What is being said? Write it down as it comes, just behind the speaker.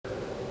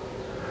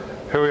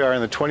Here we are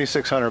in the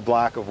 2600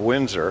 block of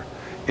Windsor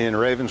in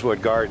Ravenswood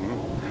Garden,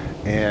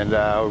 and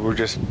we're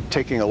just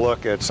taking a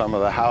look at some of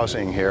the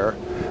housing here.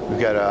 We've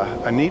got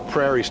a neat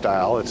prairie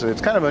style. It's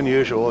kind of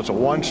unusual. It's a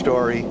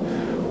one-story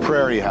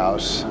prairie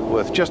house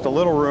with just a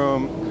little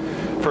room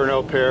for an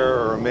au pair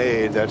or a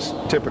maid. That's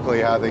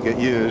typically how they get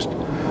used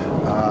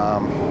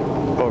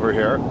over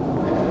here.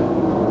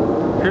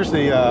 Here's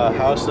the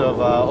house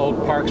of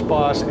old Parks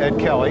boss Ed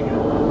Kelly.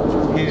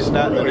 He's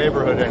not in the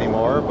neighborhood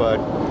anymore, but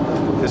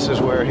this is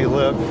where he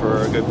lived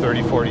for a good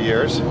 30, 40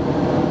 years. What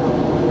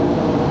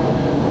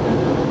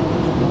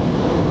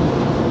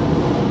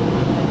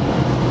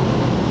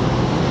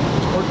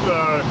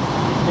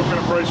kind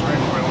of price range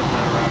am I looking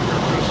at around here,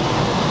 Chris?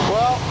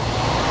 Well,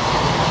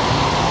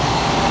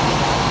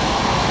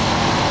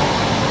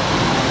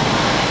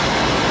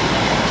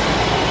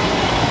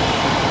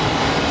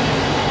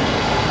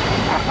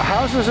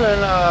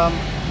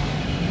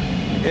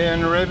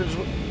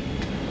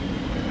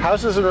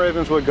 houses in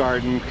Ravenswood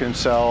Garden can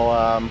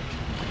sell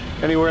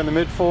anywhere in the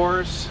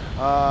mid-4s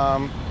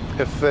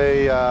if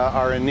they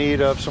are in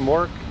need of some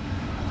work,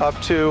 up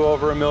to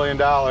over $1 million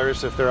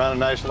if they're on a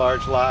nice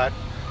large lot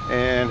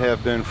and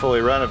have been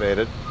fully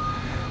renovated.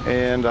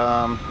 And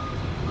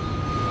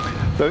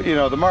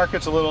the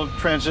market's a little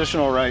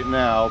transitional right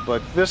now,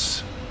 but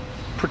this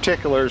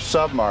particular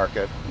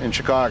sub-market in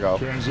Chicago.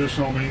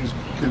 Transitional means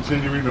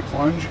continuing to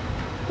plunge?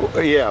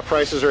 Yeah,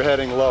 prices are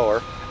heading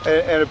lower.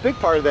 And a big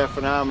part of that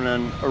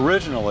phenomenon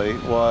originally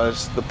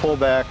was the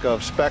pullback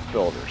of spec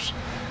builders.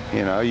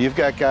 You know, you've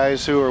got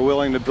guys who are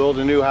willing to build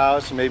a new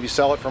house and maybe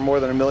sell it for more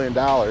than $1 million.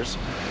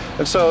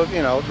 And so,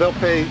 you know, they'll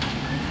pay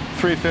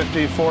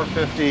 $350,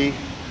 $450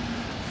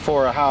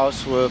 for a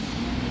house with,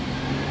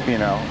 you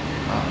know,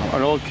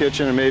 an old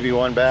kitchen and maybe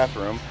one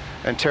bathroom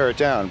and tear it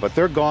down. But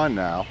they're gone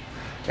now.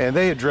 And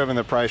they had driven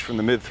the price from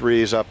the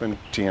mid-3s up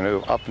into, you know,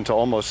 up until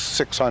almost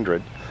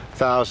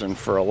 $600,000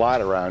 for a lot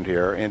around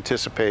here,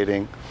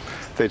 anticipating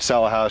they'd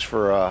sell a house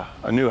for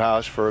a new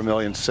house for $1.6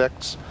 million.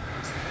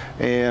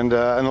 And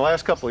in the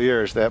last couple of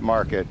years, that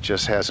market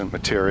just hasn't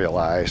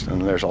materialized,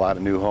 and there's a lot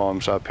of new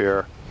homes up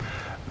here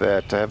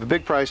that have a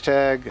big price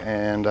tag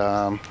and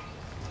a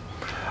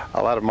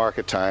lot of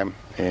market time,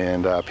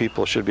 and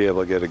people should be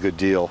able to get a good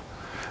deal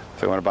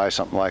if they want to buy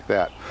something like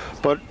that.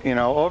 But, you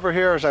know, over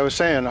here, as I was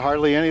saying,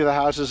 hardly any of the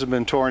houses have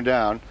been torn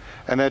down,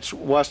 and that's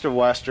west of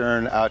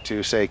Western out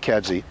to, say,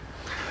 Kedzie.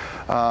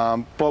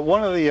 But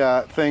one of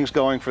the things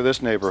going for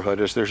this neighborhood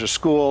is there's a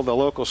school, the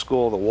local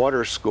school, the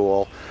Waters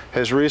School,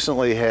 has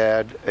recently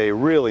had a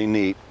really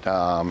neat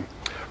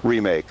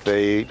remake.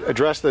 They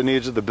addressed the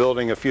needs of the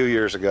building a few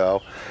years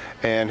ago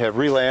and have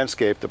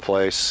re-landscaped the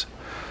place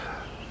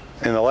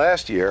in the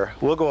last year.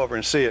 We'll go over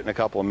and see it in a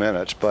couple of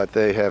minutes, but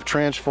they have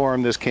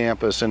transformed this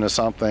campus into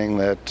something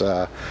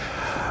that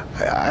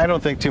I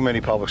don't think too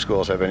many public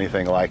schools have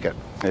anything like it.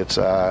 It's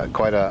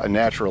quite a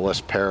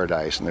naturalist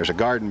paradise, and there's a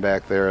garden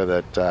back there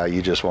that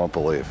you just won't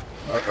believe.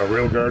 A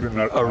real garden,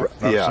 not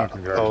yeah. a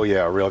sunken garden. Oh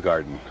yeah, a real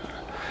garden.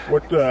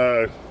 What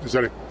is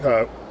that?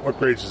 What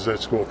grades does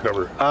that school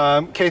cover?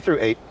 K through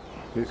 8.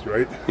 K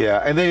through 8.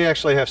 Yeah, and they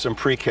actually have some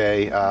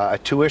pre-K, a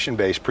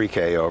tuition-based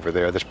pre-K over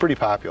there that's pretty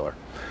popular.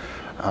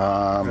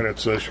 And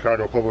it's a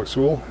Chicago public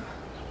school?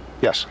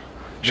 Yes.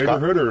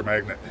 Neighborhood or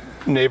magnet?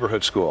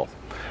 Neighborhood school.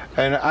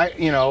 And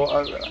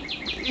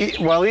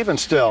well, even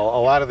still,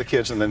 a lot of the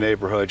kids in the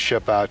neighborhood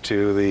ship out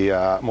to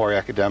the more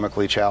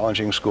academically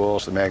challenging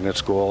schools, the magnet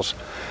schools,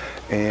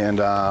 and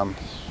down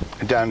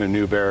to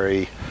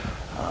Newberry.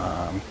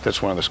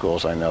 That's one of the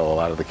schools I know a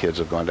lot of the kids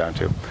have gone down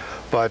to.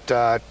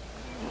 But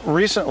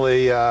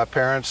recently,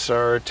 parents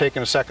are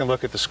taking a second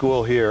look at the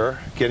school here,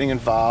 getting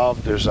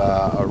involved. There's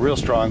a real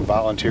strong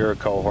volunteer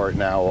cohort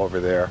now over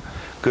there,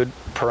 good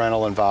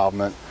parental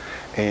involvement.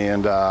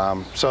 And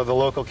so the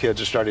local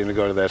kids are starting to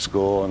go to that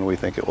school, and we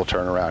think it will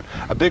turn around.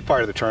 A big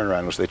part of the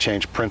turnaround was they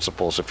changed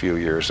principals a few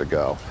years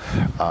ago.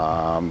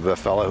 The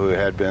fellow who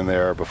had been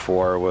there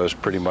before was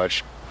pretty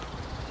much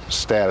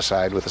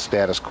status-eyed with the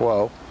status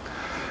quo,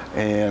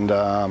 and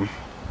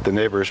the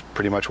neighbors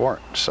pretty much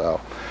weren't.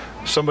 So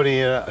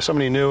somebody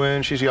new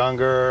in, she's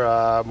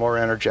younger, more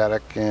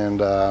energetic,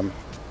 and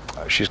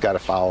she's got a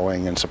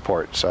following and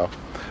support. So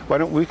why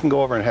don't we can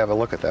go over and have a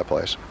look at that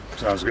place.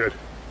 Sounds good.